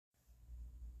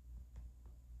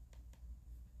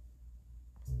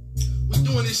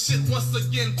this shit once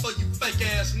again for you fake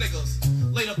ass niggas.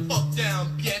 Lay the fuck down,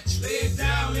 bitch. Lay it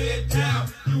down, lay it down.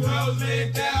 You hoes lay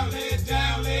it down, lay it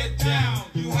down, lay it down.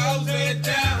 You hoes lay it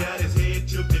down. Got his head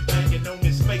tilted, banging on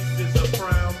his face is a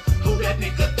frown. Hold that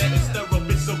nigga, that is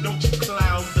therapy, so don't you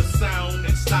clown the sound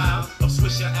and style of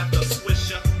swisher after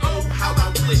swisher. Oh, how I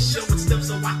wish yo would step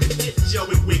so I could hit yo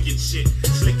with wicked shit.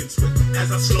 Slick and swift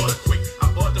as I slaughter quick.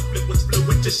 I bought the flip was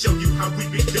fluid to show you how we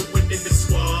be doing in the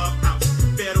swab house.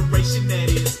 Federation that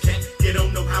is cat. You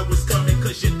don't know how it's coming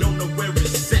cause you don't know where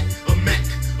it's at. A Mac,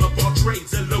 up all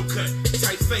trades, a low cut,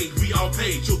 tight fade, we all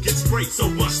paid. You'll get sprayed, so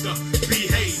buster,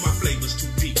 behave. My flavor's too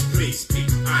deep, please peep.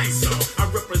 I ain't so. I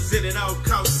represented all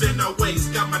costs and all ways.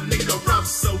 Got my nigga rough,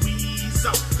 so ease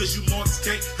off. Cause you monks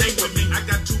can't hang with me. I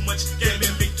got too much game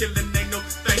in me. Killing ain't no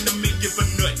thing to me. Give a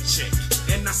nut check.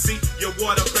 And I see your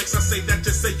water breaks. I say that to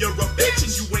say you're a bitch.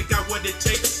 And you ain't got what it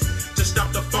takes to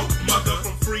stop the funk mother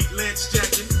from freelance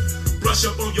jacking. Brush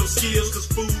up on your skills, cause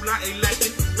fool, I ain't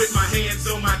lacking. With my hands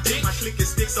on my dick, my slick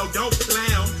is thick, so don't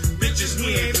clown. Bitches,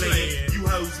 we ain't playing. You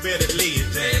hoes better lay it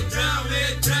down. Lay it down, lay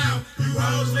it down. You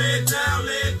hoes lay it down,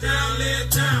 lay it down, lay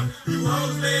it down. You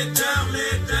hoes lay it down,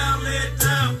 lay it down, lay it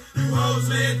down. You hoes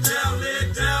lay it down, lay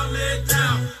it down, lay it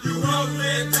down. You hoes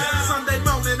lay it down. Sunday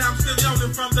morning, I'm still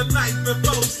yawning from the night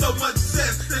before. So much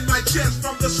zest in my chest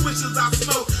from the switches I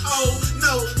smoke. Oh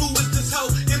no, who is this hoe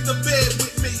in the bed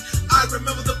with me? I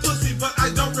remember the pussy, but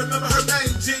I don't remember her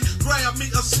name, G. Grab me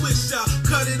a swisher,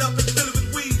 cut it up and fill it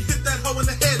with weed. Hit that hoe in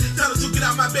the head, tell her to get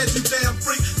out my bed, you damn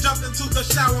freak. Jumped into the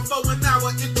shower for an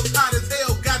hour, it was hot as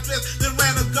hell. Got dressed, then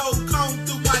ran a gold comb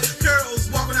through my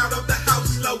curls. Walking out of the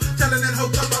house slow, telling that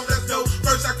hoe, come on, let's go.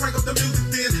 First I crank up the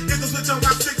music, then hit the switch on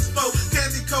my 6-4.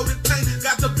 Candy-coated paint,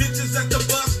 got the bitches at the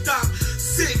bus stop.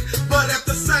 Sick, but at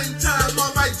the same time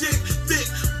on my dick,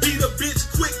 thick. Beat a bitch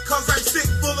quick, cause I'm sick,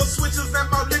 full of switches and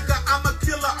more liquor. I'm a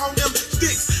killer on them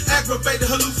sticks. Aggravated,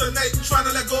 hallucinating, trying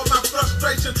to let go of my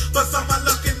frustration. But some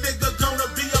unlucky nigga gonna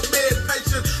be a med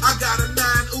patient. I got a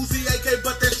 9 Uzi AK,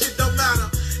 but that shit don't matter.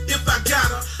 If I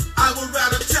got her, I would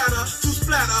rather chatter to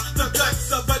splatter the guts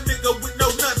of a nigga with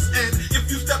no nuts. And if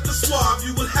you step to swab,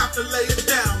 you will have to lay it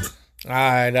down.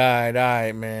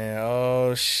 Alright, man.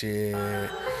 Oh, shit.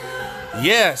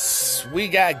 Yes, we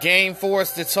got Game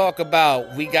Force to talk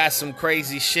about. We got some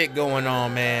crazy shit going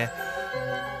on, man.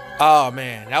 Oh,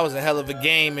 man, that was a hell of a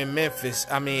game in Memphis.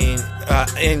 I mean,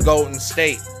 in Golden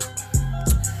State.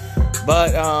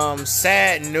 But,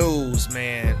 sad news,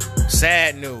 man.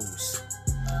 Sad news.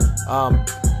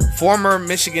 Former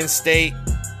Michigan State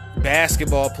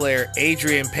basketball player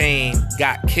Adrian Payne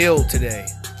got killed today.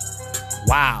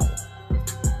 Wow.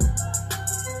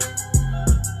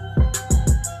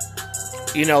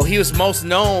 You know, he was most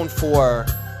known for,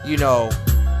 you know,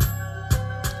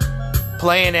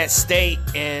 playing at State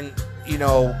and, you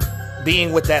know,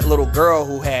 being with that little girl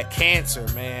who had cancer,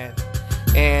 man.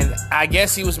 And I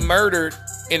guess he was murdered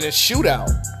in a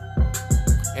shootout.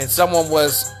 And someone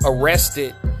was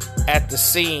arrested at the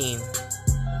scene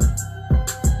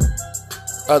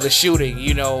of the shooting.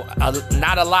 You know,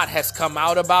 not a lot has come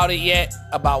out about it yet,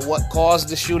 about what caused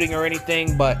the shooting or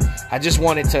anything, but I just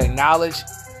wanted to acknowledge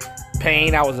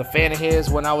Payne. I was a fan of his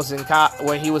when I was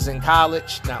when he was in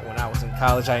college. Not when I was in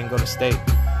college. I didn't go to State.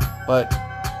 But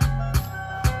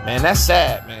man, that's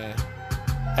sad, man.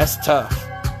 That's tough.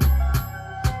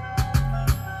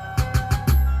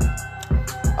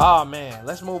 Oh man,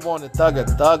 let's move on to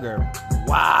Thugger.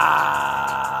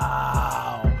 Wow.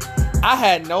 I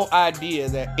had no idea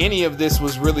that any of this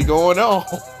was really going on.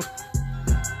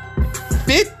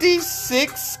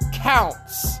 56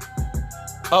 counts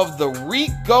of the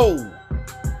RICO,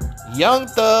 Young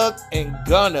Thug and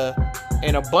Gunna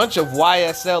and a bunch of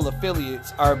YSL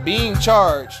affiliates are being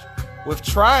charged with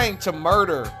trying to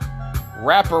murder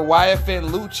rapper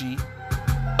YFN Lucci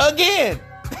again.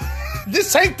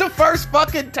 This ain't the first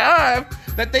fucking time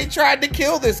that they tried to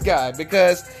kill this guy,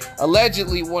 because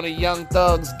allegedly one of Young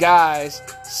Thug's guys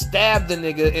stabbed the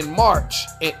nigga in March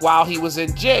while he was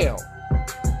in jail.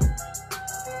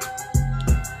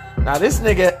 Now this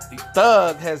nigga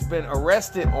Thug has been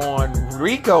arrested on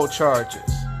RICO charges.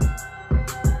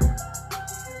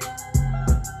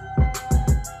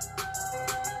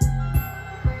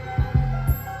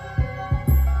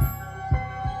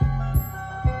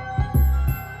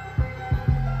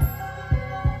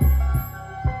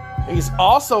 He's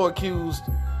also accused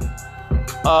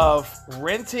of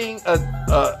renting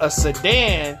a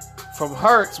sedan from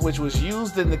Hertz, which was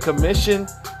used in the commission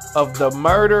of the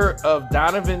murder of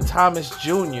Donovan Thomas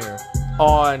Jr.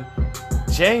 on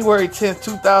January 10th,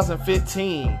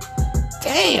 2015.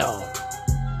 Damn.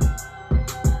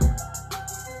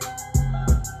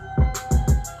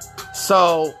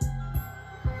 So,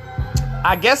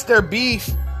 I guess their beef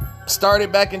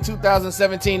started back in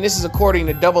 2017. This is according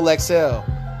to Double XL,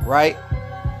 right?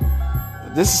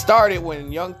 This started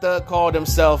when Young Thug called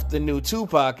himself the new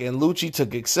Tupac, and Lucci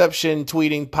took exception,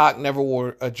 tweeting Pac never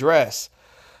wore a dress.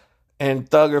 And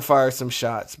Thugger fired some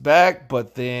shots back,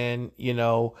 but then, you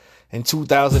know, in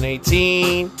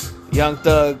 2018, Young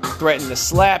Thug threatened to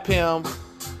slap him.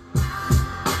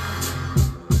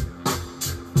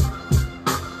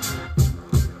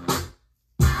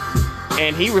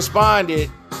 And he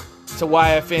responded to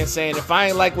YFN saying, if I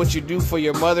ain't like what you do for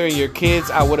your mother and your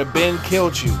kids, I would have been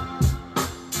killed you.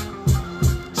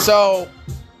 So,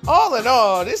 all in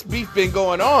all, this beef been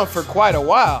going on for quite a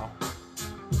while.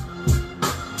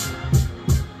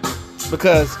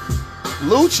 Because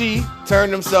Lucci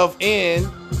turned himself in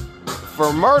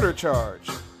for murder charge.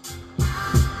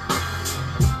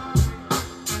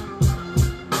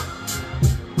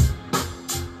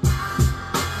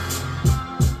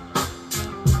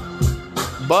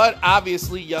 But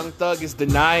obviously, Young Thug is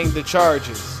denying the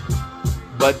charges.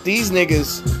 But these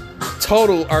niggas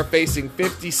total are facing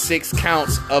 56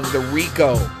 counts of the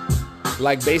RICO.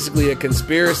 Like basically a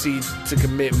conspiracy to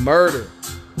commit murder.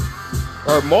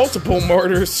 Or multiple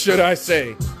murders, should I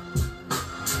say.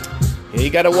 Yeah, you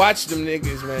gotta watch them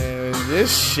niggas, man.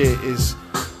 This shit is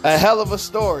a hell of a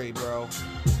story, bro.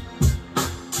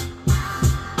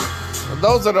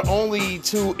 Those are the only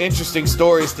two interesting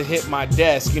stories to hit my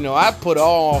desk. You know, I put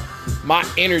all my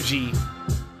energy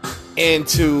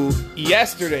into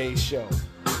yesterday's show.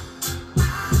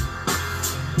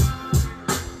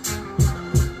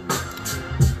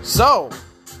 So,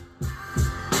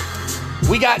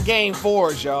 we got game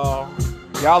 4s, y'all.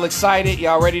 Y'all excited?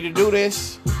 Y'all ready to do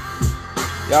this?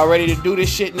 Y'all ready to do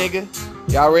this shit, nigga?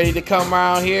 Y'all ready to come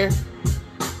around here?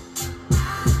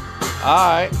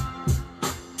 Alright.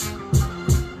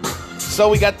 So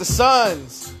we got the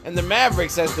Suns and the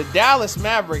Mavericks as the Dallas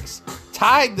Mavericks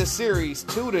tied the series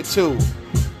 2-2.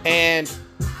 And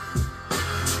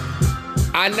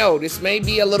I know this may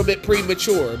be a little bit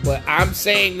premature, but I'm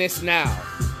saying this now.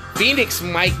 Phoenix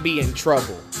might be in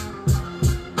trouble.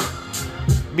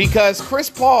 Because Chris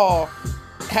Paul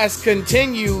has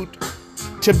continued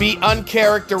to be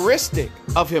uncharacteristic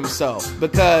of himself.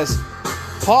 Because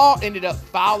Paul ended up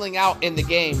fouling out in the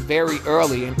game very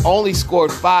early and only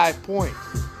scored 5 points.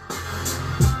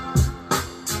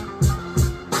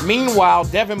 Meanwhile,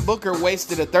 Devin Booker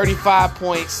wasted a 35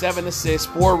 point, 7 assist,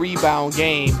 4 rebound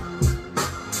game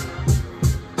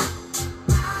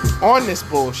on this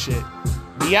bullshit.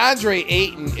 DeAndre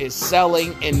Ayton is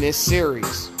selling in this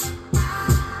series.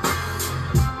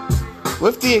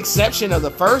 With the exception of the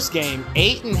first game,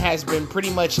 Ayton has been pretty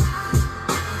much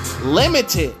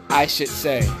limited, I should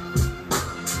say.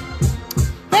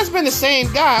 That's been the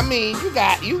same guy. I mean,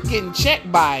 you getting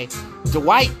checked by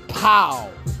Dwight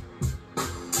Powell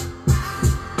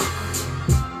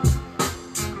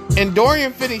and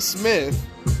Dorian Finney-Smith.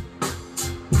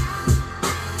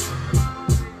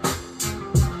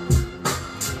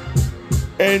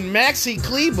 And Maxi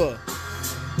Kleber.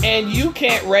 And you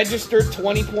can't register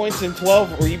 20 points and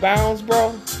 12 rebounds,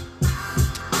 bro.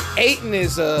 Ayton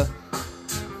is a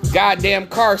goddamn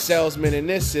car salesman in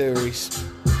this series.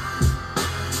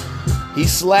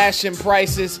 He's slashing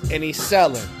prices and he's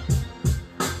selling.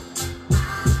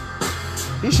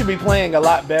 He should be playing a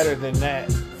lot better than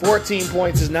that. 14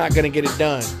 points is not going to get it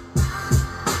done.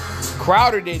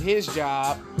 Crowder did his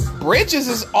job. Bridges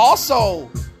is also...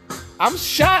 I'm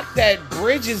shocked that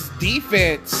Bridges'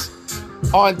 defense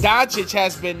on Doncic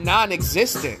has been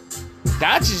non-existent.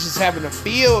 Doncic is having a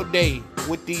field day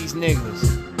with these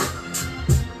niggas.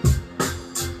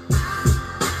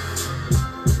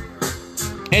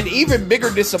 And even bigger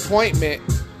disappointment,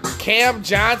 Cam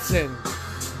Johnson.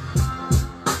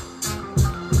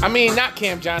 I mean, not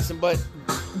Cam Johnson, but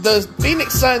the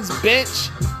Phoenix Suns bench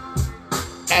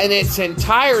in its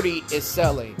entirety is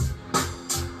selling.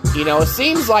 You know, it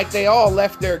seems like they all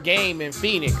left their game in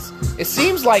Phoenix. It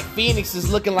seems like Phoenix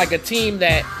is looking like a team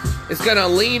that is going to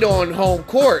lean on home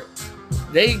court.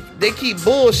 They keep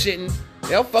bullshitting.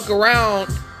 They'll fuck around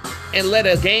and let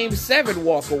a Game 7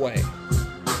 walk away.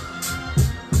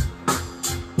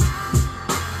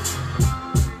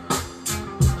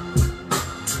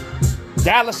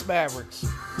 Dallas Mavericks.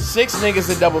 6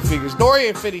 niggas in double figures.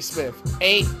 Dorian Finney-Smith.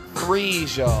 8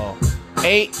 threes, y'all.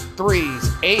 8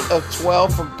 threes. 8 of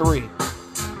 12 from 3.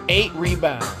 8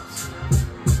 rebounds.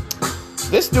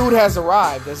 This dude has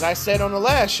arrived, as I said on the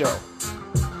last show.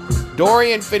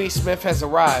 Dorian Finney-Smith has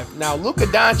arrived. Now, Luka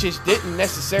Doncic didn't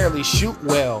necessarily shoot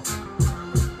well.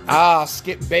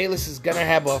 Skip Bayless is going to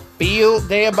have a field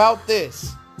day about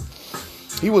this.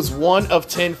 He was 1 of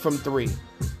 10 from 3.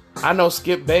 I know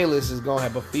Skip Bayless is going to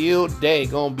have a field day.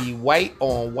 Going to be white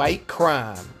on white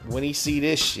crime when he see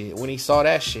this shit. When he saw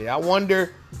that shit. I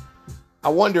wonder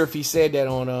if he said that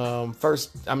on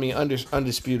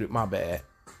Undisputed. My bad.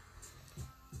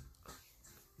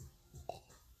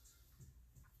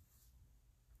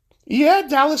 Yeah,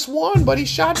 Dallas won, but he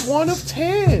shot 1 of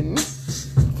 10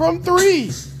 from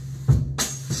 3.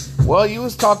 Well, you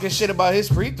was talking shit about his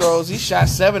free throws. He shot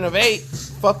 7 of 8.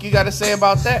 Fuck you got to say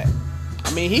about that?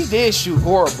 I mean, he did shoot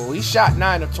horrible. He shot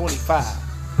 9 of 25.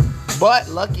 But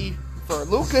lucky for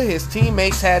Luka, his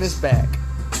teammates had his back,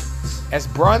 as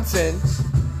Brunson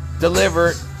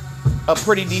delivered a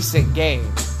pretty decent game.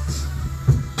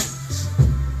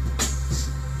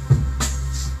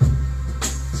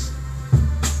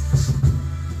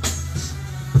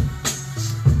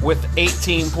 With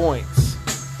 18 points.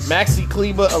 Maxi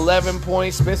Kleber, 11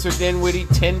 points. Spencer Dinwiddie,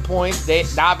 10 points.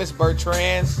 Davis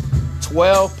Bertans,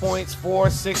 12 points,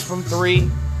 6 from 3.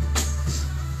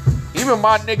 Even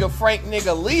my nigga Frank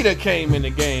Lita came in the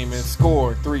game and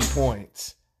scored 3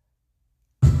 points.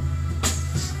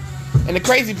 And the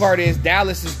crazy part is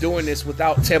Dallas is doing this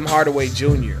without Tim Hardaway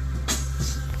Jr.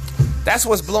 That's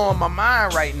what's blowing my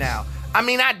mind right now. I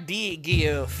mean, I did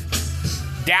give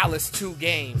Dallas 2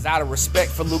 games out of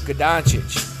respect for Luka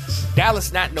Doncic.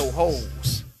 Dallas not no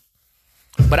hoes.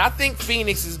 But I think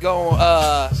Phoenix is going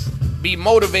to be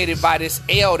motivated by this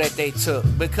L that they took.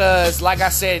 Because, like I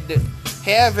said,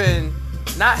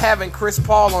 not having Chris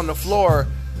Paul on the floor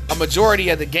a majority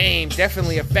of the game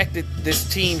definitely affected this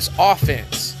team's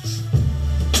offense.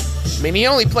 I mean, he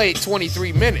only played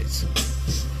 23 minutes.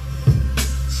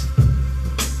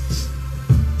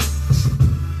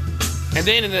 And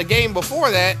then in the game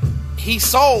before that, he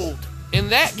sold in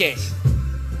that game.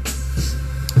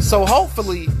 So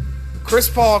hopefully, Chris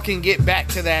Paul can get back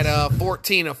to that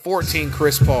 14 of 14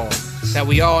 Chris Paul that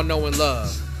we all know and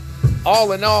love.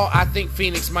 All in all, I think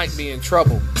Phoenix might be in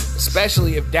trouble,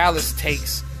 especially if Dallas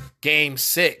takes Game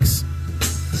 5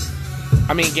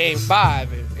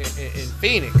 in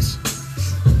Phoenix.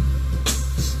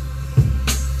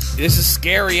 This is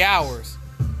scary hours.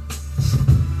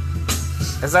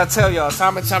 As I tell y'all,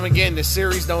 time and time again, the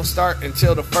series don't start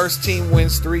until the first team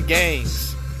wins 3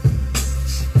 games.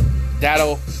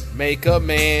 That'll make a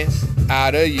man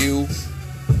out of you.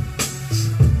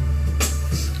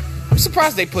 I'm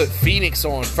surprised they put Phoenix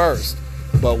on first,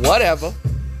 but whatever.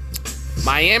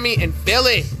 Miami and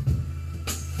Philly.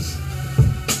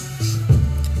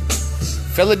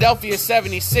 Philadelphia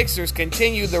 76ers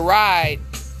continue the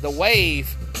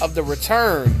wave of the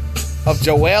return of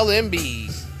Joel Embiid.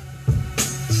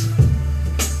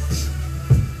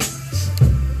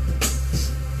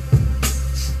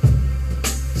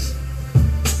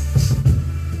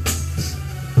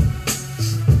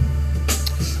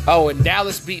 Oh, and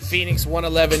Dallas beat Phoenix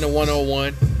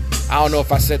 111-101. I don't know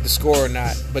if I said the score or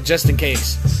not, but just in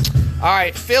case. All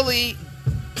right, Philly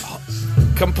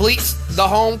completes the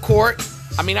home court.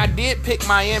 I mean, I did pick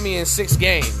Miami in 6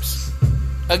 games.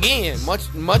 Again,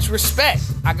 much respect.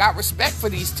 I got respect for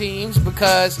these teams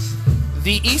because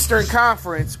the Eastern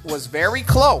Conference was very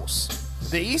close.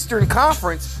 The Eastern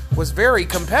Conference was very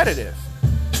competitive.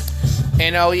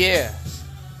 And oh yeah,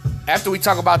 after we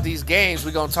talk about these games,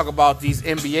 we're going to talk about these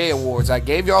NBA awards. I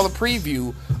gave y'all a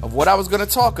preview of what I was going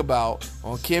to talk about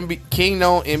on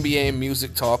Kingknown NBA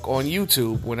Music Talk on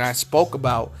YouTube when I spoke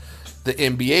about the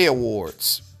NBA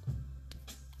awards.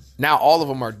 Now all of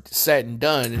them are said and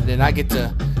done, and then I get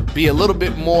to be a little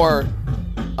bit more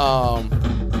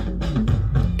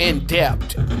in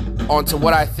depth onto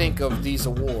what I think of these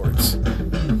awards.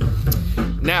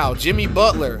 Now, Jimmy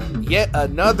Butler, yet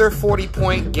another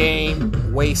 40-point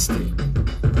game wasted.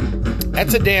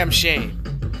 That's a damn shame.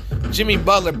 Jimmy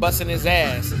Butler busting his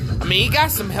ass. I mean, he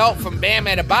got some help from Bam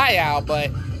Adebayo,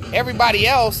 but everybody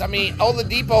else, I mean,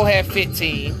 Oladipo had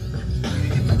 15.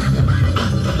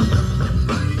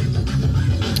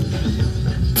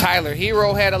 Tyler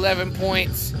Hero had 11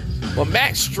 points. Well,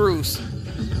 Max Strus,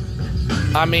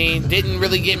 I mean, didn't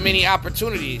really get many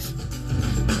opportunities.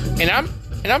 And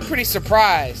I'm pretty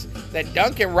surprised that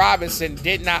Duncan Robinson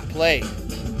did not play.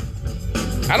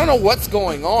 I don't know what's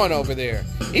going on over there.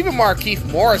 Even Markieff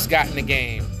Morris got in the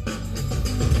game.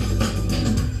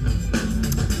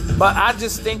 But I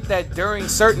just think that during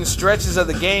certain stretches of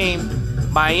the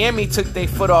game, Miami took their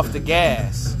foot off the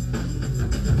gas.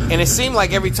 And it seemed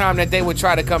like every time that they would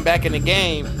try to come back in the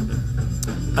game,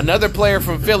 another player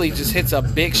from Philly just hits a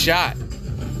big shot.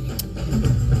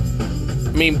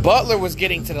 I mean, Butler was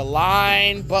getting to the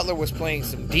line. Butler was playing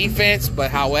some defense.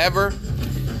 But however,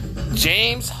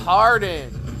 James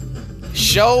Harden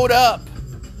showed up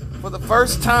for the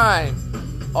first time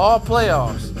all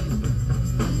playoffs.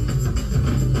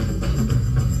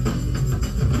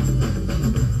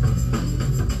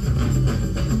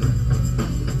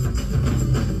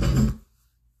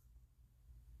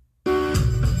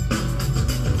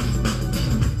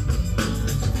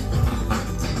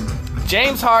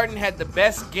 James Harden had the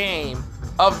best game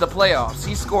of the playoffs.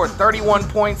 He scored 31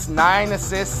 points, 9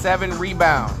 assists, 7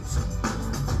 rebounds.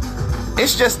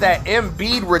 It's just that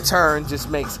Embiid return just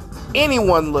makes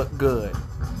anyone look good.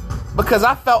 Because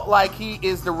I felt like he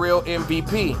is the real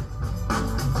MVP.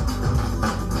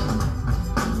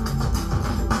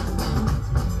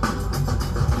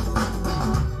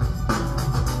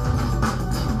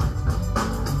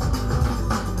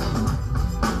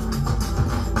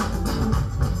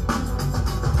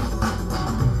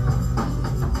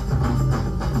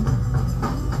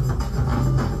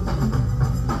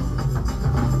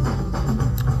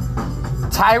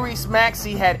 Tyrese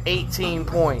Maxey had 18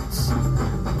 points.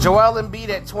 Joel Embiid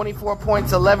had 24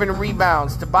 points, 11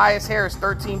 rebounds. Tobias Harris,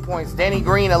 13 points. Danny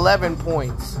Green, 11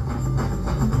 points.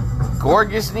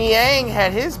 Gorgeous Niang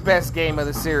had his best game of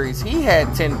the series. He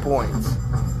had 10 points.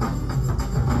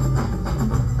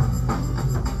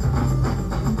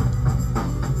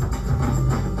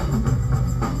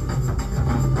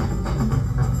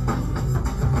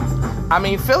 I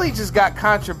mean, Philly just got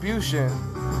contribution.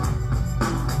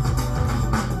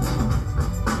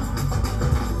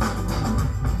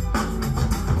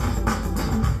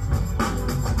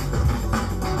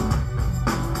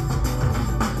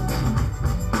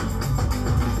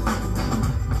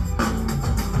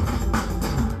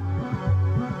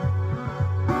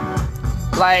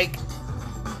 Like,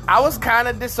 I was kind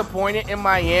of disappointed in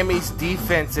Miami's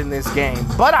defense in this game.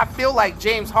 But I feel like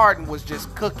James Harden was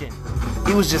just cooking.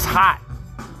 He was just hot.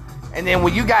 And then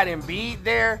when you got Embiid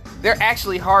there, they're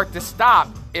actually hard to stop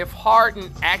if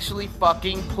Harden actually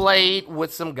fucking played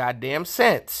with some goddamn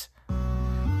sense.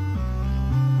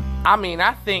 I mean,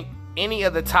 I think any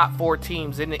of the top 4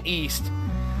 teams in the East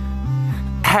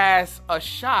has a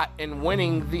shot in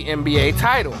winning the NBA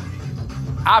title.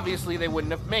 Obviously, they wouldn't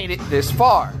have made it this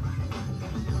far.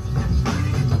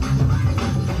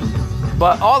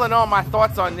 But all in all, my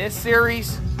thoughts on this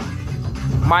series,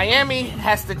 Miami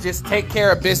has to just take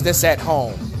care of business at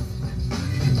home.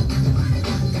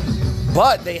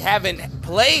 But they haven't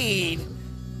played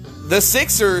the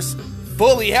Sixers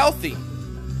fully healthy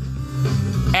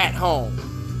at home.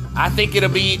 I think it'll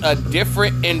be a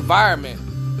different environment.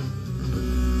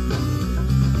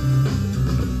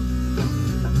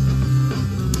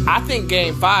 I think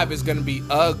Game 5 is going to be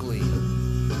ugly.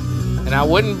 And I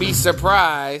wouldn't be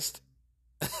surprised.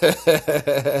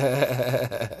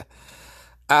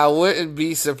 I wouldn't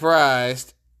be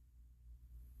surprised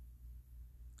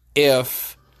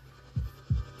if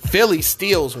Philly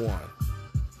steals one.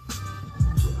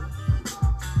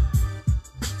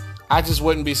 I just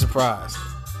wouldn't be surprised.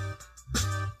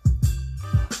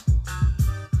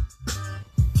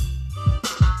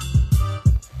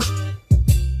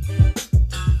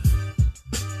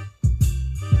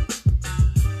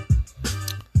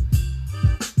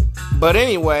 But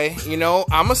anyway, you know,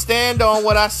 I'm going to stand on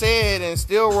what I said and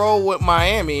still roll with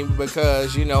Miami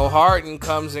because, you know, Harden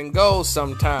comes and goes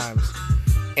sometimes.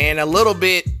 And a little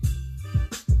bit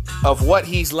of what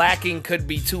he's lacking could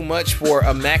be too much for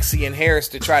a Maxey and Harris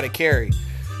to try to carry.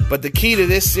 But the key to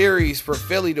this series for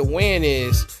Philly to win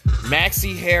is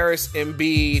Maxey, Harris,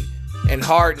 Embiid, and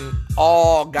Harden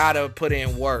all got to put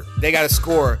in work. They got to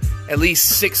score at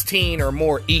least 16 or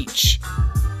more each.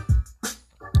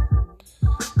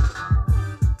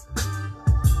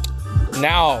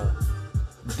 Now,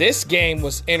 this game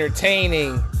was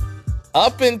entertaining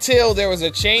up until there was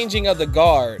a changing of the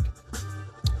guard.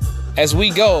 As we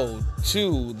go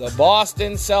to the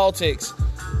Boston Celtics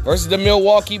versus the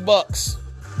Milwaukee Bucks.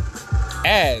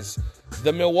 As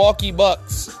the Milwaukee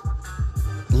Bucks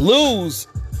lose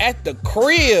at the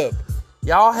crib.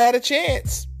 Y'all had a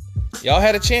chance. Y'all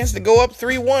had a chance to go up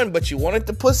 3-1, but you wanted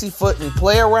to pussyfoot and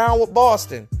play around with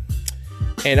Boston.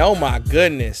 And oh my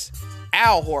goodness,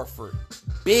 Al Horford.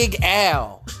 Big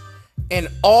Al, in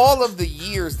all of the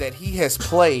years that he has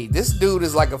played, this dude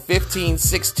is like a 15,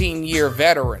 16-year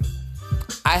veteran.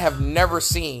 I have never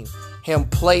seen him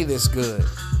play this good.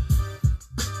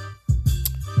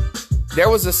 There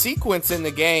was a sequence in the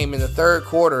game in the third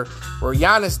quarter where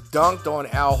Giannis dunked on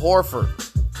Al Horford.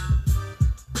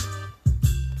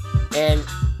 And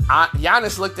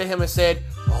Giannis looked at him and said,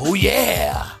 "Oh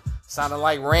yeah." Sounded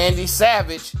like Randy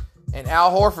Savage. And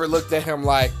Al Horford looked at him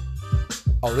like,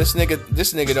 "Oh, this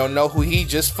nigga don't know who he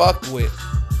just fucked with.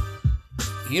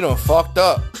 He done fucked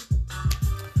up."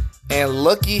 And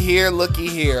looky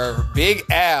here, Big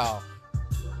Al.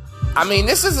 I mean,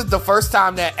 this isn't the first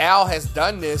time that Al has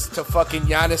done this to fucking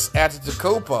Giannis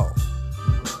Antetokounmpo.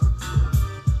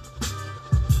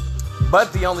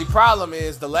 But the only problem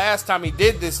is the last time he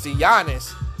did this to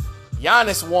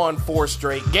Giannis won 4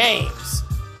 straight games.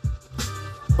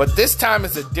 But this time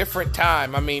is a different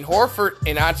time. I mean, Horford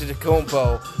and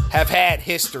Antetokounmpo have had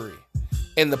history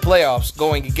in the playoffs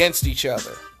going against each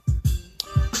other.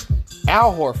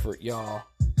 Al Horford, y'all.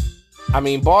 I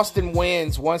mean, Boston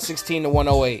wins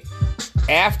 116-108.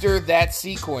 After that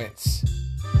sequence,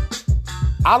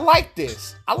 I like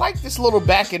this. I like this little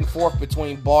back and forth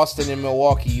between Boston and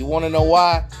Milwaukee. You want to know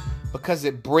why? Because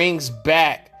it brings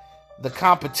back the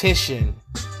competition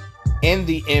in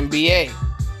the NBA.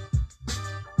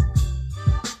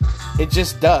 It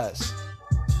just does.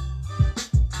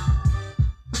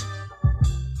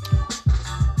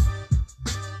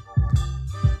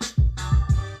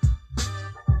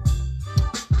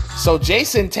 So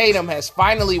Jason Tatum has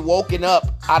finally woken up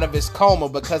out of his coma,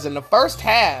 because in the first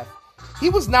half, he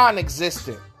was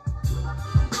non-existent.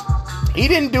 He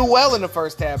didn't do well in the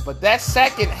first half, but that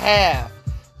second half,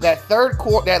 that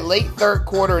late third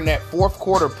quarter and that fourth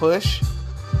quarter push,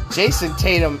 Jason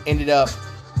Tatum ended up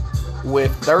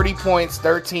with 30 points,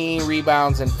 13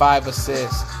 rebounds, and 5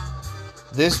 assists.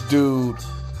 This dude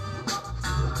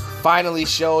finally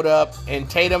showed up, and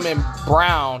Tatum and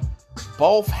Brown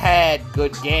both had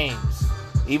good games.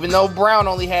 Even though Brown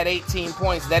only had 18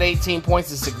 points, that 18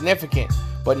 points is significant.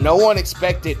 But no one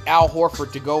expected Al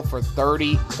Horford to go for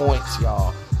 30 points,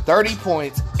 y'all. 30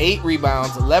 points, 8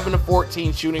 rebounds, 11 of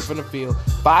 14 shooting from the field,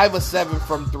 5 of 7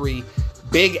 from 3.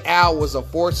 Big Al was a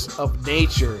force of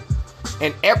nature.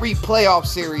 And every playoff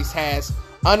series has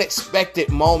unexpected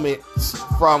moments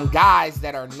from guys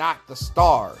that are not the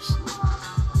stars.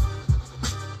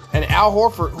 And Al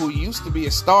Horford, who used to be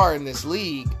a star in this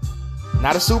league,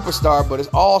 not a superstar, but an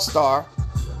all-star,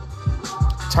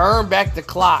 turned back the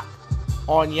clock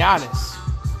on Giannis.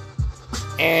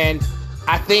 And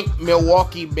I think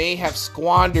Milwaukee may have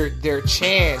squandered their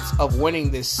chance of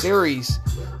winning this series.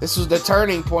 This was the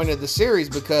turning point of the series,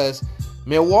 because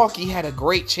Milwaukee had a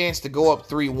great chance to go up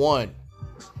 3-1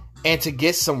 and to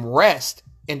get some rest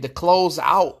and to close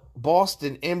out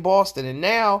Boston in Boston. And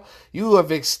now you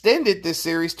have extended this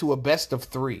series to a best of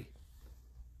 3.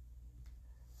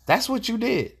 That's what you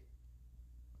did.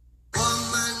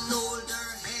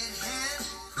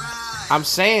 I'm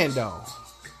saying, though.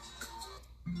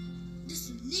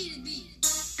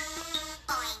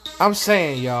 I'm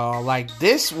saying, y'all, like,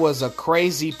 this was a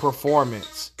crazy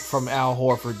performance from Al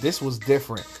Horford. This was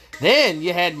different. Then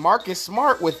you had Marcus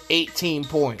Smart with 18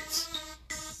 points.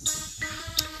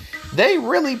 They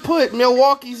really put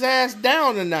Milwaukee's ass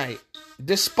down tonight,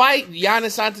 despite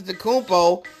Giannis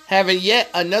Antetokounmpo having yet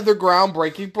another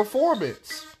groundbreaking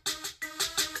performance.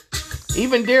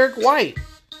 Even Derek White.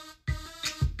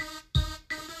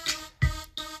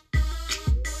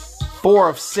 4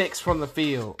 of 6 from the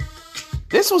field.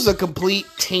 This was a complete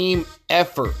team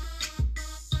effort.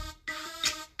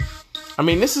 I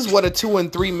mean, this is what a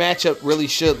 2-3 matchup really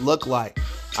should look like.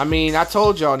 I mean, I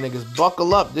told y'all niggas,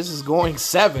 buckle up. This is going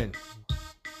 7.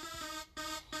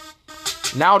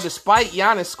 Now, despite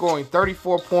Giannis scoring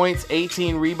 34 points,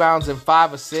 18 rebounds, and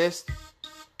 5 assists,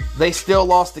 they still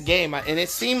lost the game. And it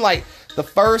seemed like the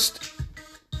first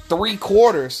 3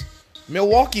 quarters,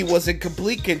 Milwaukee was in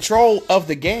complete control of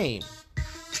the game.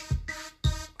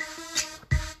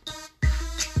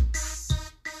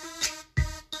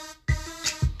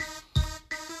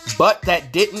 But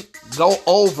that didn't go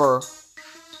over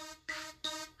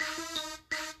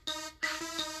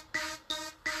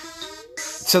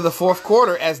to the fourth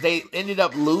quarter, as they ended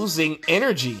up losing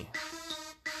energy.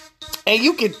 And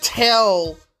you could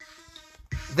tell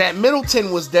that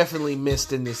Middleton was definitely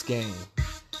missed in this game.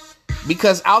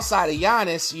 Because outside of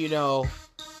Giannis, you know,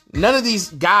 none of these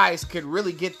guys could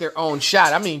really get their own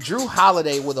shot. I mean, Drew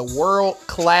Holiday with a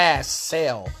world-class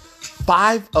sale.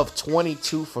 5 of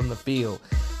 22 from the field.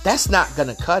 That's not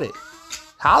going to cut it.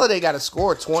 Holiday got to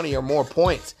score 20 or more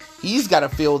points. He's got to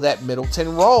fill that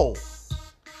Middleton role.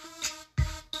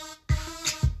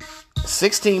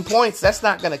 16 points, that's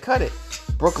not going to cut it.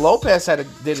 Brook Lopez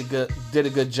did a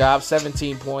good job,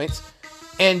 17 points.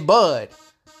 And Bud,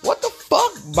 what the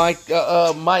fuck, Mike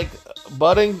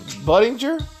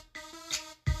Budinger?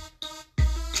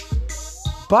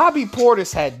 Bobby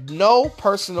Portis had no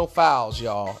personal fouls,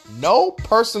 y'all. No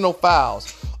personal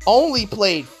fouls. Only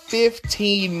played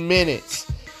 15 minutes.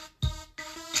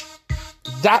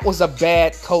 That was a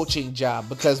bad coaching job,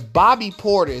 because Bobby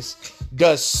Portis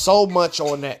does so much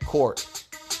on that court.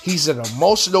 He's an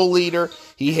emotional leader.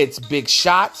 He hits big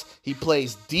shots. He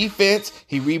plays defense.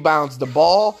 He rebounds the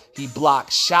ball. He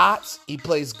blocks shots. He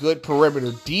plays good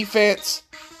perimeter defense.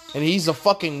 And he's a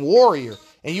fucking warrior.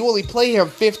 And you only play him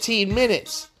 15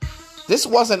 minutes. This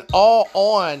wasn't all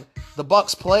on the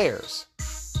Bucks players.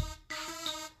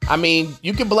 I mean,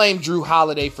 you can blame Drew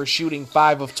Holiday for shooting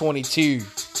 5 of 22.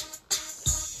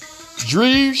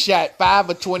 Drew shot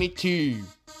 5 of 22.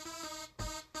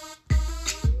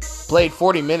 Played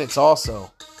 40 minutes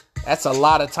also. That's a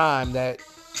lot of time that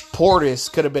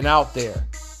Portis could have been out there.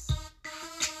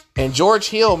 And George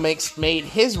Hill made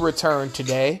his return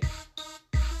today.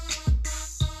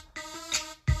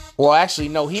 Well, actually,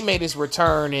 no, he made his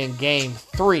return in game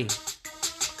 3.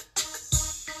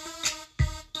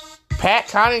 Pat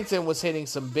Connaughton was hitting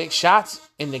some big shots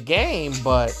in the game,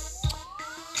 but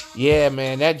yeah,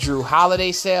 man, that Drew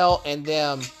Holiday sale and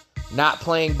them not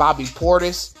playing Bobby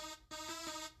Portis,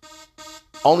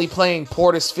 only playing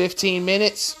Portis 15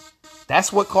 minutes,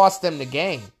 that's what cost them the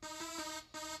game.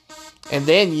 And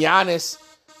then Giannis,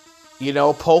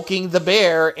 poking the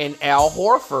bear and Al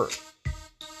Horford.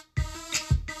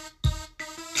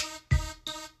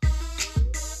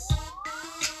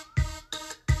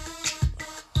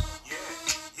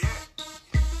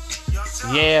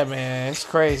 Yeah, man, it's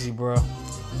crazy, bro.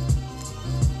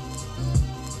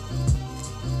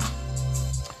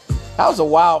 That was a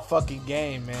wild fucking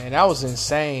game, man. That was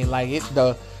insane. Like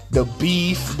the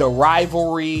beef, the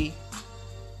rivalry.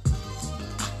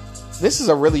 This is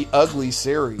a really ugly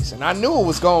series, and I knew it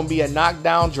was going to be a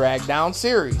knockdown, drag down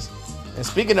series. And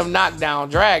speaking of knockdown,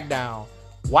 drag down,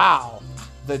 wow,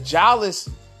 the Jollis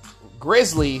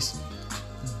Grizzlies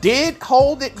did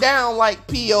hold it down like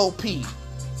P.O.P.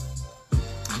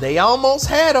 They almost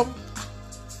had him.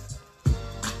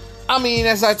 I mean,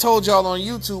 as I told y'all on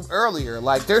YouTube earlier,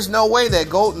 like, there's no way that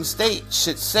Golden State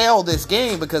should sell this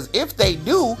game, because if they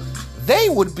do, they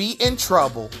would be in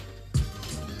trouble.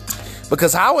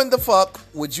 Because how in the fuck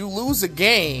would you lose a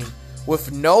game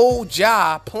with no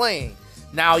Ja playing?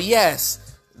 Now,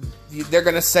 yes, they're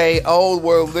going to say, oh,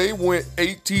 well, they went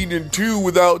 18-2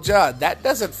 without Ja. That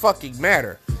doesn't fucking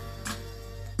matter.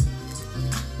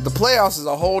 The playoffs is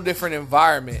a whole different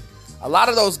environment. A lot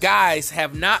of those guys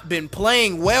have not been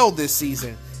playing well this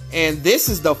season. And this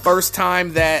is the first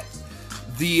time that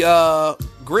the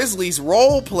Grizzlies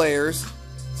role players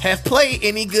have played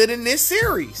any good in this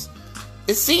series.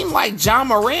 It seemed like Ja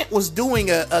Morant was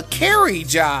doing a carry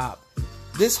job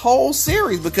this whole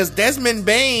series, because Desmond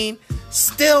Bane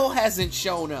still hasn't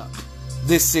shown up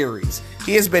this series.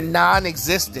 He has been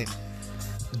non-existent.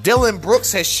 Dylan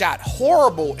Brooks has shot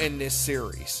horrible in this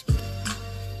series.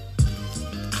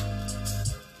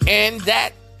 And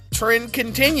that trend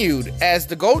continued as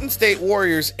the Golden State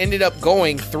Warriors ended up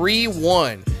going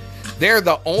 3-1. They're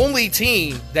the only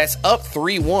team that's up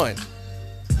 3-1.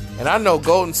 And I know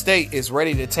Golden State is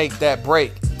ready to take that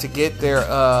break to get their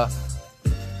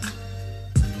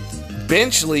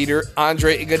bench leader,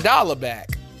 Andre Iguodala, back.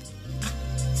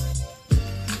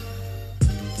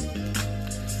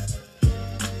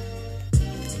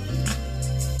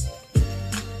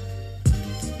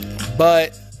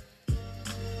 But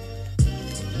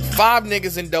 5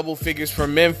 niggas in double figures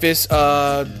from Memphis.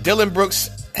 Dylan Brooks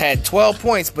had 12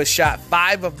 points, but shot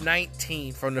 5 of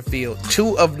 19 from the field.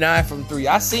 2 of 9 from 3.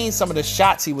 I seen some of the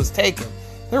shots he was taking.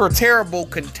 They were terrible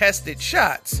contested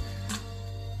shots.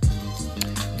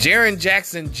 Jaren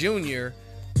Jackson Jr.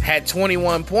 had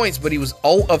 21 points, but he was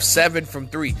 0 of 7 from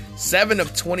 3. 7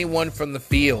 of 21 from the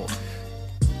field.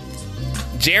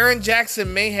 Jaren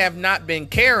Jackson may have not been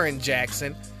Karen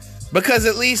Jackson, because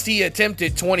at least he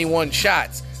attempted 21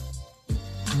 shots.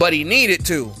 But he needed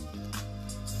to.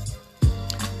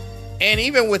 And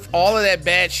even with all of that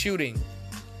bad shooting,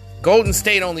 Golden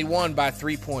State only won by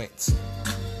 3 points.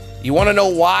 You want to know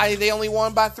why they only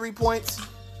won by 3 points?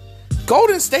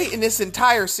 Golden State in this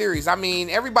entire series, I mean,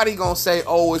 everybody gonna say,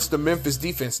 oh, it's the Memphis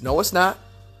defense. No, it's not.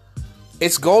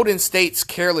 It's Golden State's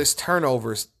careless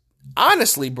turnovers.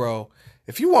 Honestly, bro,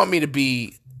 if y'all want me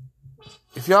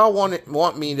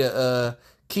to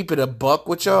keep it a buck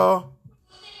with y'all,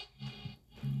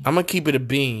 I'm going to keep it a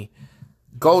bean.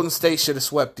 Golden State should have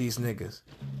swept these niggas.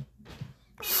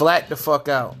 Flat the fuck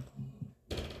out.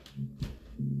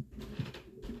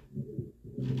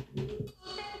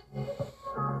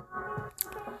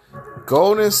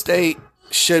 Golden State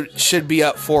should be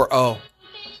up 4-0.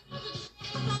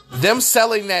 Them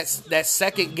selling that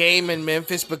second game in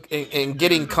Memphis and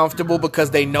getting comfortable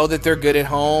because they know that they're good at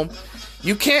home.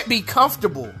 You can't be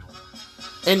comfortable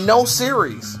in no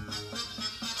series.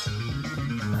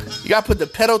 You got to put the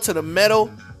pedal to the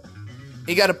metal.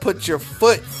 You got to put your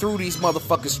foot through these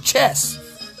motherfuckers' chests.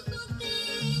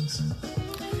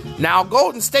 Now,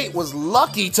 Golden State was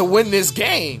lucky to win this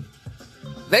game.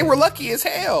 They were lucky as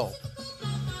hell.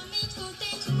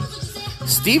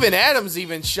 Steven Adams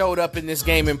even showed up in this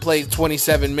game and played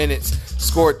 27 minutes.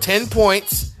 Scored 10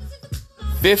 points,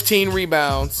 15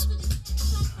 rebounds.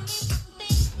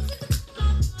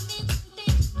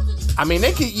 I mean,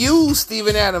 they could use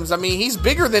Steven Adams. I mean, he's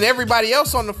bigger than everybody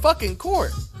else on the fucking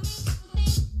court.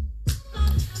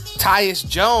 Tyus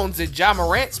Jones at Ja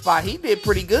Morant's spot, he did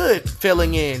pretty good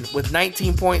filling in with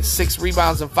 19 points, 6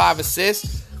 rebounds, and 5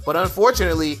 assists. But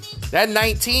unfortunately, that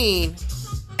 19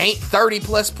 ain't 30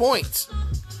 plus points.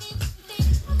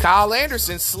 Kyle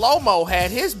Anderson, slow-mo, had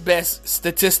his best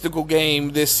statistical game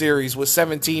this series with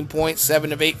 17 points,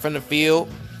 7 of 8 from the field,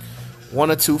 1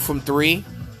 of 2 from 3.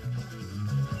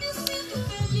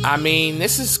 I mean,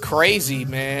 this is crazy,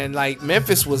 man. Like,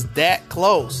 Memphis was that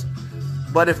close.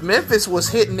 But if Memphis was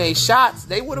hitting their shots,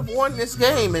 they would have won this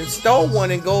game and stole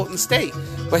one in Golden State.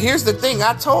 But here's the thing,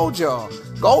 I told y'all,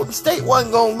 Golden State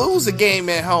wasn't going to lose a game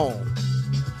at home.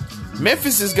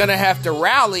 Memphis is going to have to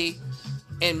rally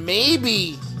and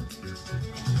maybe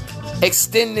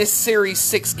extend this series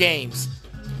 6 games.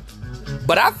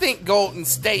 But I think Golden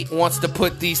State wants to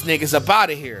put these niggas up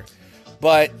out of here.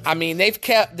 But, I mean,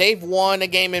 they've won a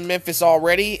game in Memphis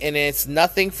already, and it's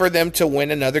nothing for them to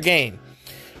win another game.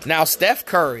 Now, Steph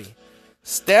Curry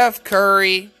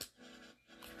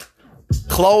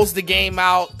closed the game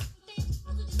out.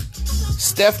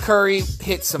 Steph Curry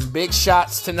hit some big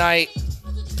shots tonight.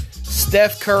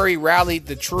 Steph Curry rallied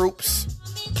the troops.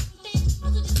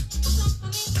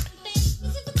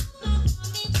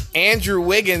 Andrew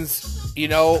Wiggins,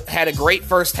 had a great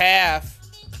first half,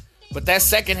 but that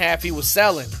second half he was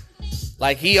selling.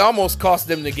 Like, he almost cost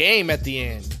them the game at the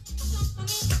end.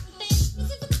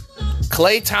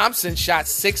 Klay Thompson shot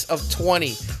 6 of 20,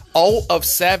 0 of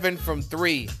 7 from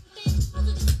 3.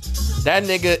 That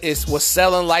nigga was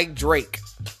selling like Drake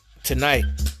tonight.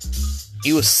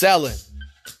 He was selling.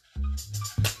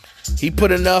 He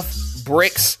put enough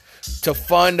bricks to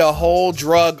fund a whole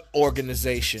drug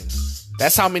organization.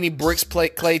 That's how many bricks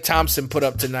Klay Thompson put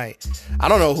up tonight. I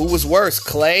don't know who was worse,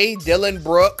 Klay, Dylan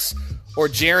Brooks, or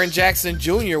Jaren Jackson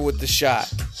Jr. with the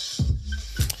shot.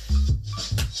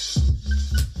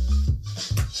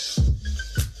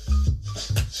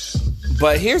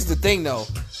 But here's the thing, though.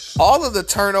 All of the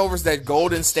turnovers that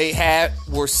Golden State had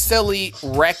were silly,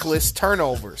 reckless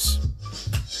turnovers.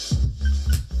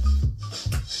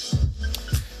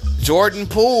 Jordan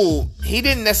Poole, he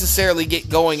didn't necessarily get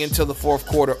going until the fourth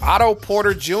quarter. Otto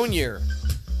Porter Jr.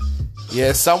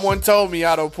 Yeah, someone told me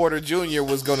Otto Porter Jr.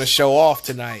 was going to show off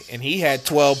tonight, and he had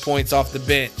 12 points off the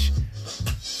bench.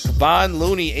 Kevon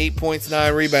Looney, 8 points,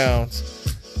 9 rebounds.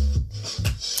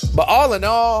 But all in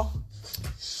all,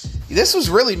 this was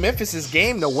really Memphis's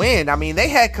game to win. I mean, they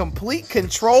had complete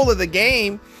control of the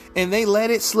game, and they let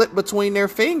it slip between their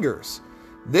fingers.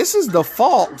 This is the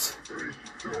fault.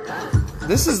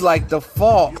 This is like the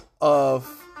fault of,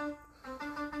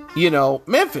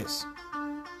 Memphis.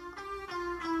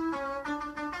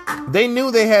 They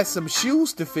knew they had some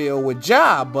shoes to fill with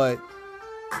Ja, but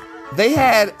they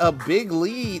had a big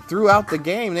lead throughout the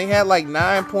game. They had like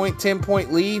 9-point,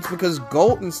 10-point leads because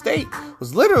Golden State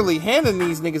was literally handing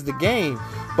these niggas the game.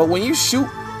 But when you shoot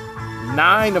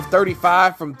 9 of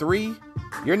 35 from 3,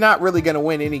 you're not really going to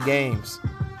win any games.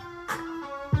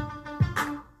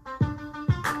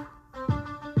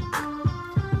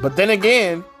 But then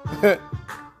again,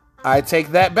 I take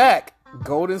that back.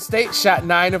 Golden State shot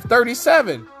 9 of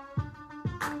 37.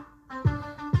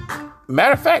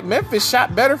 Matter of fact, Memphis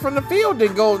shot better from the field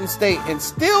than Golden State and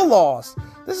still lost.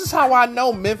 This is how I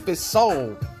know Memphis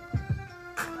sold.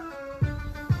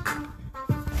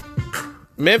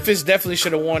 Memphis definitely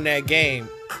should have won that game.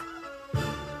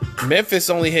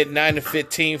 Memphis only hit 9 of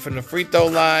 15 from the free throw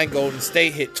line. Golden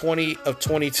State hit 20 of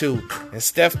 22. And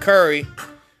Steph Curry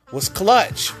was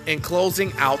clutch in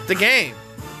closing out the game.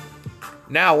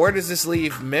 Now, where does this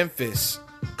leave Memphis?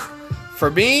 For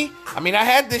me, I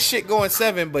had this shit going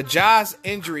 7, but Ja's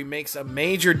injury makes a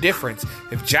major difference.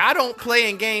 If Ja don't play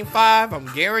in Game 5, I'm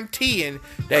guaranteeing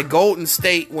that Golden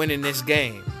State winning this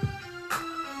game.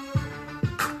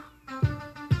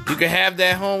 You can have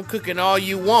that home cooking all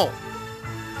you want.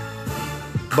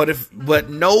 But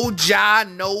no Ja,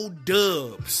 no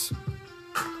dubs.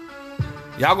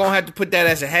 Y'all gonna have to put that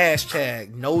as a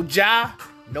hashtag. No Ja,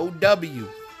 no W.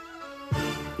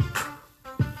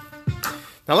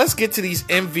 Now let's get to these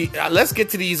NBA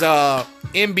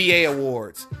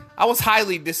awards. I was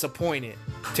highly disappointed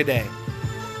today.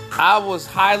 I was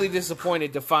highly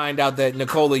disappointed to find out that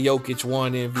Nikola Jokic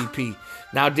won MVP.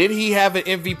 Now, did he have an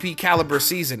MVP caliber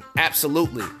season?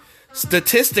 Absolutely.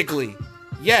 Statistically,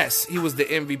 yes, he was the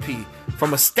MVP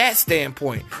from a stat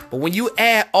standpoint. But when you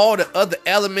add all the other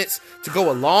elements to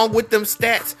go along with them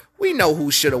stats, we know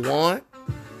who should have won.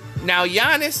 Now,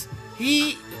 Giannis,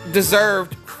 he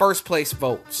deserved first place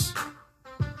votes.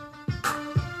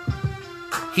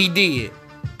 He did.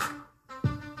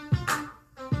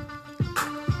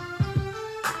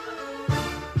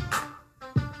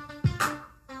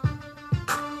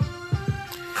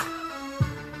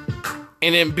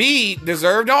 And Embiid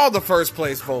deserved all the first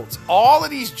place votes. All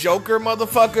of these Joker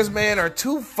motherfuckers, man, are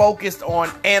too focused on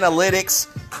analytics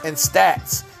and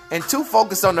stats. And too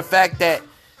focused on the fact that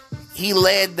he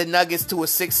led the Nuggets to a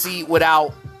 6th seed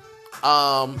without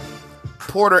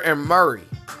Porter and Murray.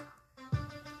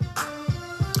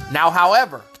 Now,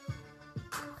 however,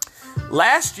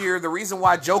 last year, the reason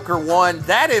why Joker won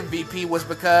that MVP was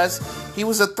because he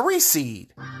was a 3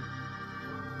 seed.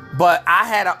 But I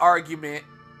had an argument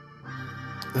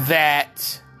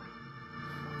that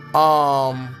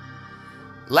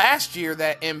last year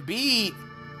that Embiid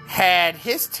had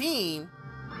his team,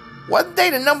 wasn't they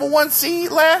the number 1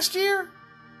 seed last year?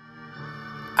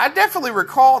 I definitely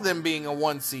recall them being a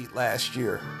 1 seed last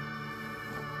year.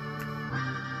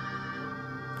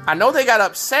 I know they got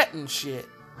upset and shit.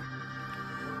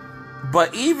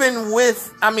 But even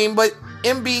with, but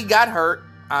Embiid got hurt.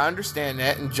 I understand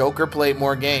that. And Joker played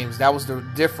more games. That was the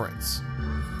difference.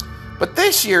 But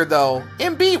this year, though,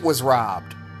 Embiid was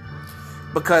robbed.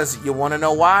 Because you want to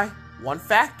know why? One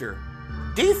factor.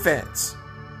 Defense.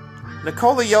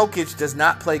 Nikola Jokic does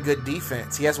not play good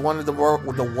defense. He has one of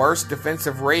the worst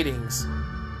defensive ratings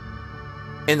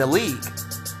in the league.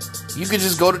 You could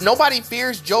just go to... Nobody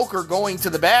fears Joker going to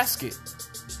the basket.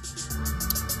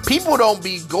 People don't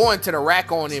be going to the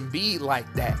rack on Embiid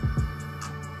like that.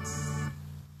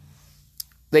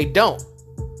 They don't.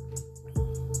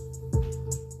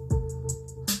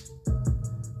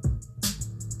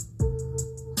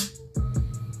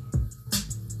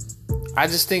 I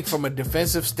just think from a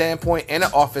defensive standpoint and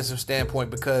an offensive standpoint,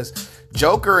 because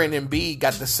Joker and Embiid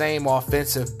got the same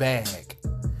offensive bag.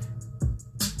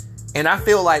 And I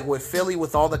feel like with Philly,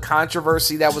 with all the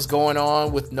controversy that was going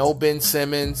on with no Ben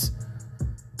Simmons,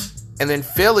 and then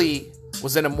Philly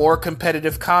was in a more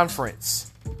competitive conference.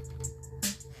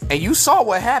 And you saw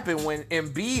what happened when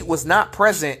Embiid was not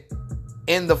present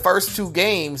in the first 2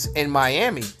 games in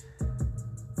Miami.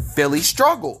 Philly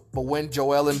struggled. But when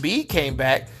Joel Embiid came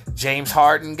back, James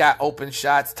Harden got open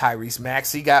shots. Tyrese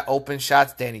Maxey got open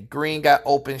shots. Danny Green got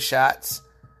open shots.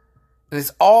 And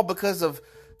it's all because of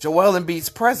Joel Embiid's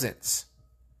presence.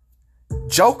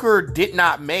 Joker did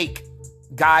not make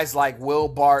guys like Will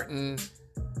Barton,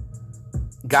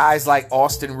 guys like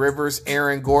Austin Rivers,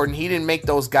 Aaron Gordon. He didn't make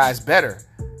those guys better.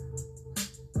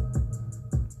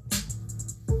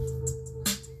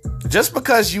 Just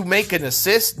because you make an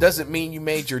assist doesn't mean you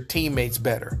made your teammates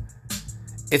better.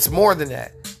 It's more than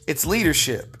that. It's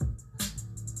leadership.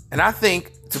 And I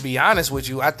think, to be honest with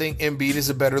you, I think Embiid is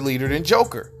a better leader than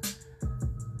Joker.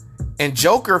 And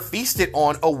Joker feasted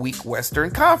on a weak Western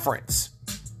Conference.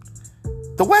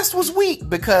 The West was weak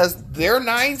because their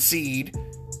 9 seed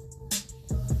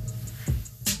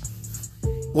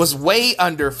was way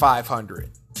under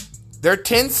 500. Their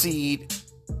 10 seed,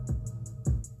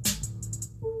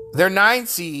 their 9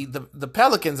 seed, the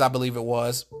Pelicans, I believe it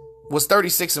was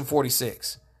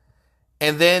 36-46.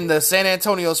 And then the San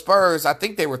Antonio Spurs, I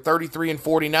think they were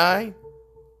 33-49.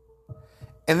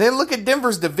 And then look at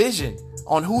Denver's division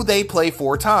on who they play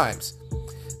 4 times.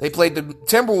 They played the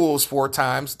Timberwolves 4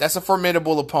 times. That's a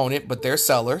formidable opponent, but they're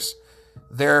sellers.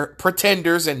 They're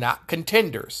pretenders and not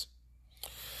contenders.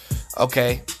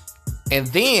 Okay. And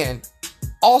then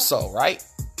also, right?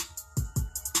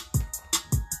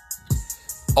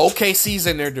 OKC's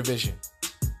in their division.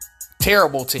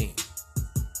 Terrible team.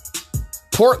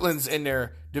 Portland's in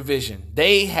their division.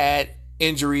 They had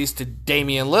injuries to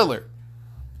Damian Lillard.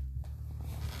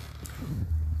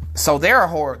 So they're a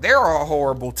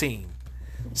horrible team.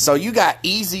 So you got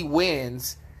easy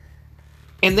wins.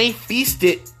 And they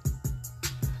feasted.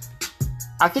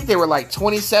 I think they were like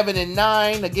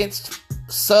 27-9 against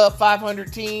sub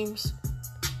 500 teams.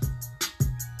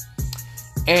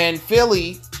 And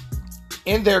Philly,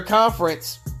 in their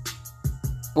conference,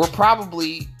 were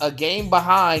probably a game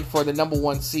behind for the number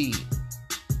 1 seed.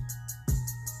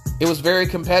 It was very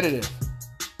competitive.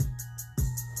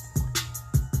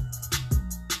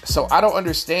 So I don't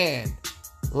understand.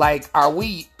 Like,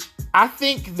 I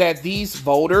think that these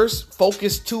voters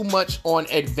focus too much on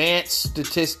advanced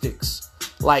statistics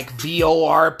like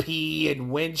VORP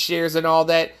and win shares and all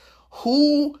that.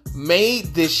 Who made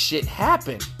this shit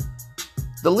happen?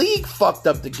 The league fucked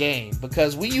up the game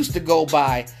because we used to go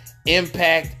by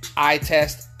impact, eye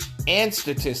test, and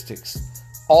statistics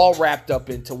all wrapped up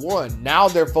into one. Now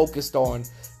they're focused on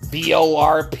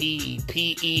VORP,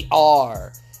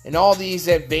 PER, and all these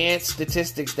advanced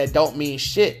statistics that don't mean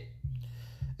shit.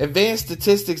 Advanced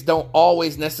statistics don't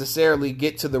always necessarily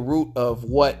get to the root of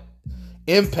what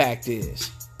impact is.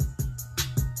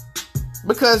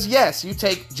 Because yes, you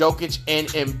take Jokic and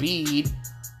Embiid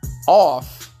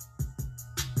off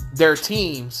their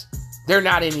teams, they're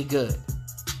not any good.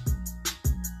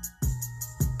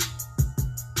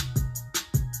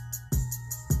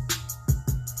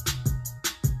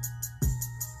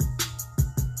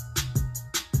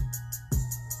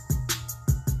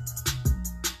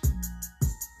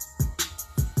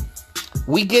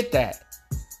 We get that.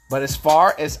 But as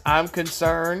far as I'm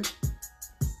concerned,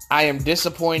 I am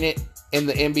disappointed in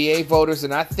the NBA voters,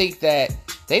 and I think that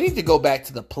they need to go back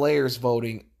to the players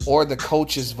voting or the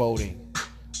coaches voting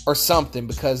or something,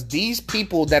 because these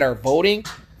people that are voting,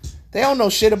 they don't know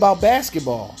shit about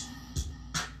basketball.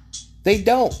 They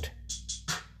don't.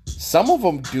 Some of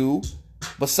them do,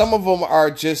 but some of them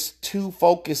are just too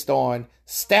focused on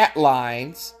stat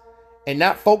lines and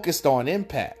not focused on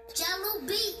impact.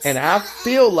 And I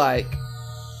feel like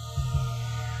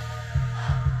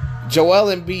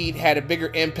Joel Embiid had a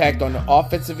bigger impact on the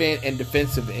offensive end and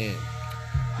defensive end.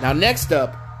 Now, next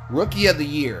up, Rookie of the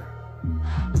Year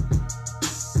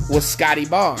was Scotty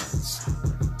Barnes.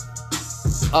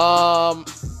 I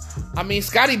mean,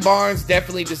 Scotty Barnes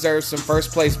definitely deserves some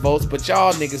first place votes, but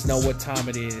y'all niggas know what time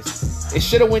it is. It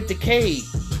should have went to Cade.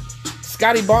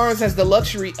 Scotty Barnes has the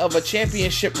luxury of a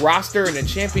championship roster and a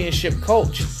championship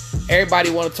coach. Everybody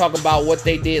want to talk about what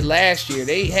they did last year.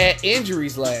 They had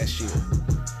injuries last year.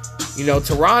 You know,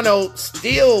 Toronto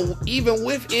still, even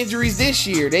with injuries this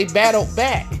year, they battled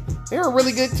back. They're a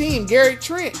really good team. Gary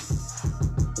Trent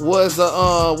was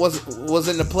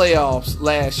in the playoffs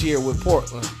last year with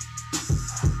Portland.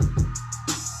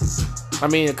 I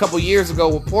mean, a couple years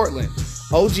ago with Portland.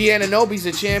 OG Anunoby's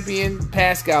a champion.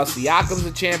 Pascal Siakam's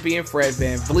a champion. Fred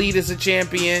VanVleet is a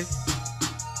champion.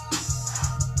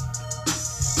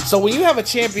 So when you have a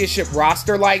championship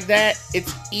roster like that,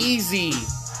 it's easy.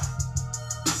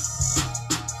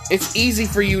 It's easy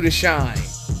for you to shine.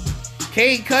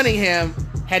 Cade Cunningham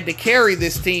had to carry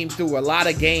this team through a lot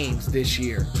of games this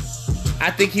year.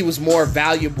 I think he was more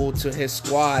valuable to his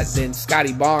squad than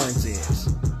Scotty Barnes is.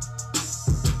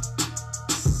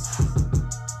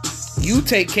 You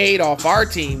take Cade off our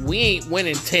team, we ain't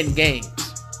winning 10 games.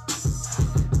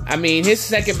 I mean, his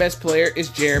second best player is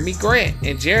Jeremy Grant.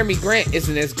 And Jeremy Grant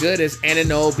isn't as good as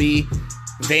Anunoby,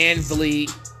 VanVleet,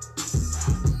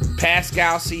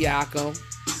 Pascal Siakam.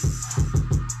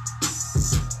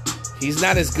 He's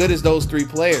not as good as those three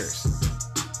players.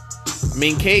 I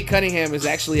mean, Cade Cunningham is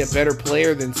actually a better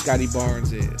player than Scotty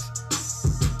Barnes is.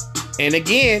 And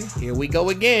again, here we go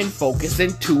again,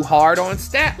 focusing too hard on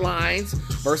stat lines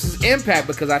versus impact,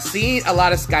 because I've seen a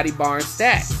lot of Scotty Barnes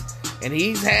stats. And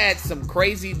he's had some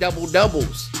crazy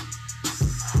double-doubles.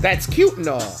 That's cute and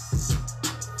all.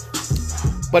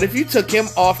 But if you took him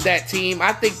off that team,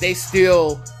 I think they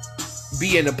still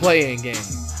be in the play-in game.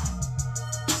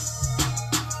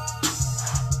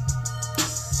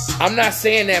 I'm not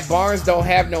saying that Barnes don't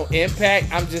have no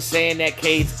impact. I'm just saying that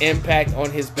Cade's impact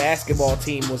on his basketball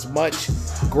team was much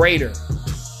greater.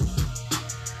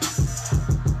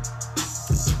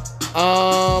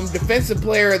 Defensive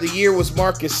player of the year was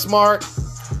Marcus Smart.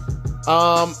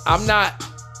 I'm not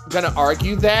gonna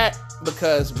argue that,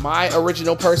 because my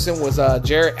original person was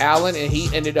Jarrett Allen, and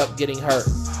he ended up getting hurt.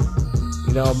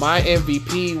 You know, my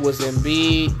MVP was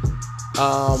Embiid.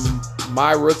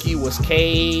 My rookie was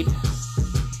Cade.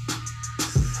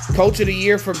 Coach of the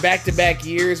year for back-to-back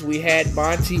years, we had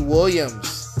Monty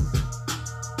Williams.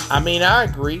 I mean, I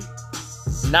agree.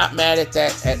 Not mad at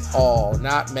that at all.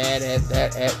 Not mad at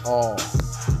that at all.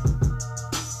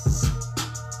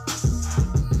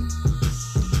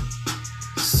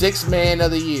 Sixth man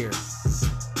of the year,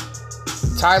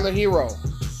 Tyler Hero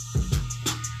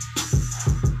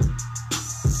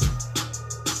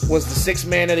was the sixth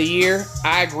man of the year.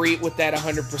 I agree with that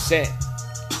 100%.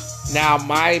 Now,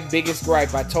 my biggest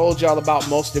gripe, I told y'all about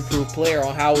most improved player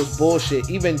on how it was bullshit.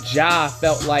 Even Ja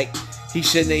felt like he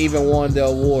shouldn't have even won the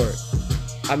award.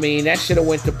 I mean, that should have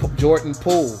went to Jordan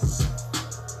Poole.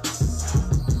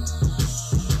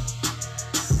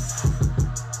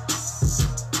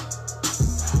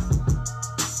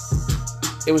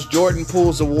 It was Jordan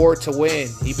Poole's award to win.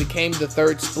 He became the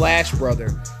third Splash Brother.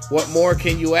 What more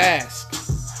can you ask?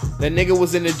 That nigga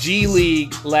was in the G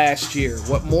League last year.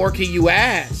 What more can you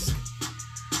ask?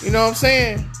 You know what I'm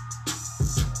saying?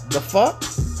 The fuck?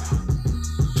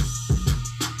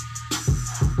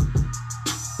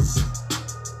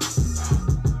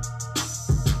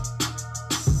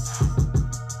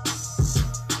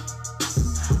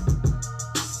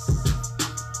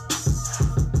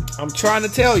 I'm trying to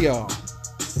tell y'all.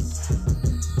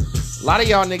 A lot of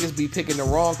y'all niggas be picking the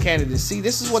wrong candidates. See,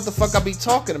 this is what the fuck I be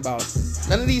talking about.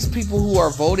 None of these people who are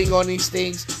voting on these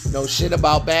things know shit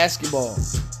about basketball.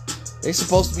 They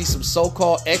supposed to be some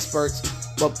so-called experts,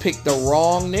 but pick the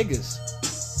wrong niggas.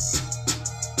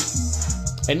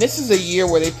 And this is a year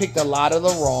where they picked a lot of the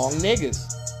wrong niggas.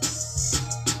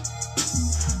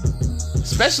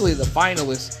 Especially the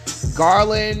finalists.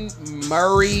 Garland,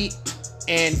 Murray,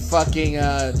 and fucking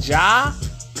Ja.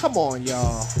 Come on,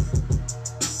 y'all.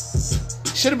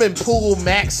 Should have been Poole,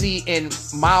 Maxey, and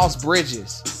Miles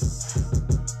Bridges.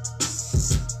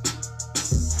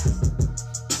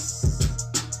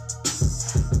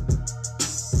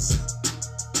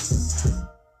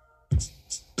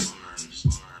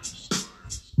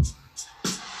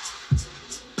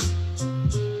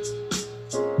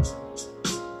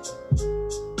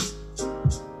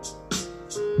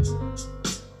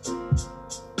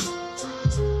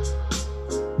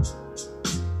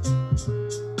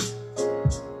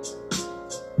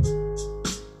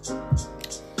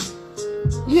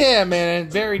 Yeah, man,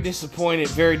 very disappointed,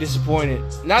 very disappointed.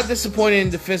 Not disappointed in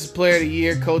Defensive Player of the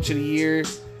Year, Coach of the Year.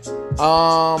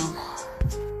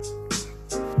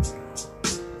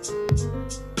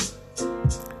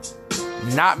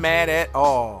 Not mad at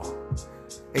all.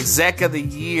 Exec of the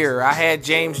Year, I had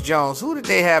James Jones. Who did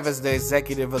they have as the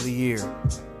Executive of the Year?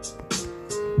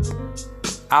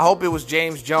 I hope it was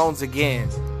James Jones again.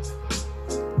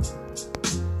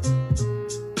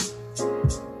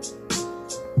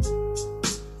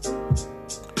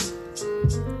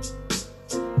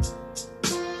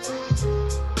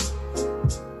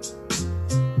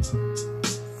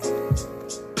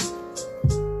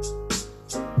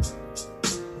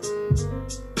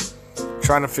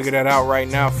 Trying to figure that out right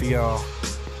now for y'all.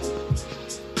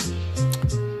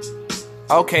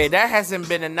 Okay, that hasn't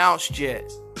been announced yet.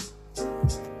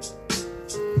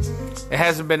 It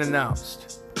hasn't been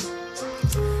announced.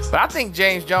 But I think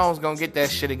James Jones gonna get that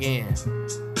shit again.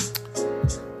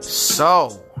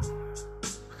 So,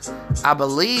 I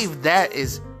believe that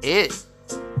is it.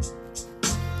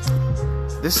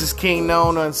 This is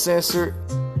Kingknown Uncensored.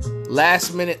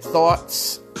 Last minute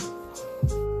thoughts.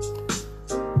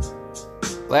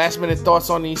 Last minute thoughts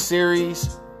on these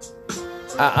series.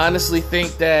 I honestly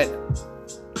think that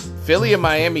Philly and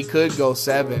Miami could go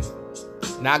 7.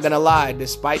 Not gonna lie,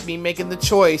 despite me making the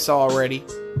choice already.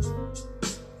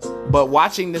 But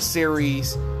watching the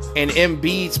series and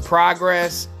Embiid's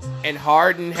progress and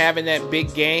Harden having that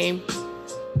big game,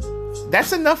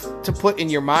 that's enough to put in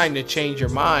your mind to change your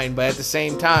mind. But at the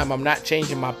same time, I'm not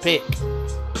changing my pick.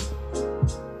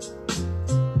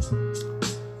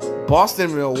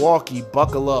 Boston, Milwaukee,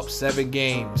 buckle up, 7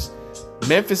 games.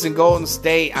 Memphis and Golden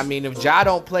State, I mean, if Ja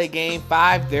don't play game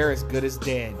 5, they're as good as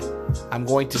dead. I'm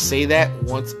going to say that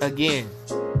once again.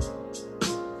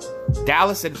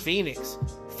 Dallas and Phoenix.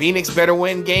 Phoenix better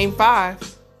win game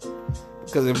 5.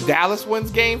 Because if Dallas wins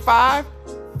game 5,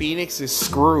 Phoenix is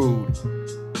screwed.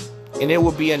 And it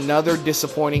will be another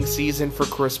disappointing season for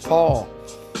Chris Paul.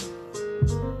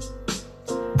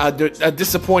 A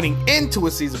disappointing end to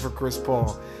a season for Chris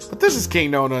Paul. But this is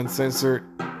Kingknown Uncensored.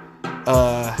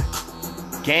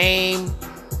 Game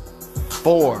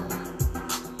 4.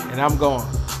 And I'm going.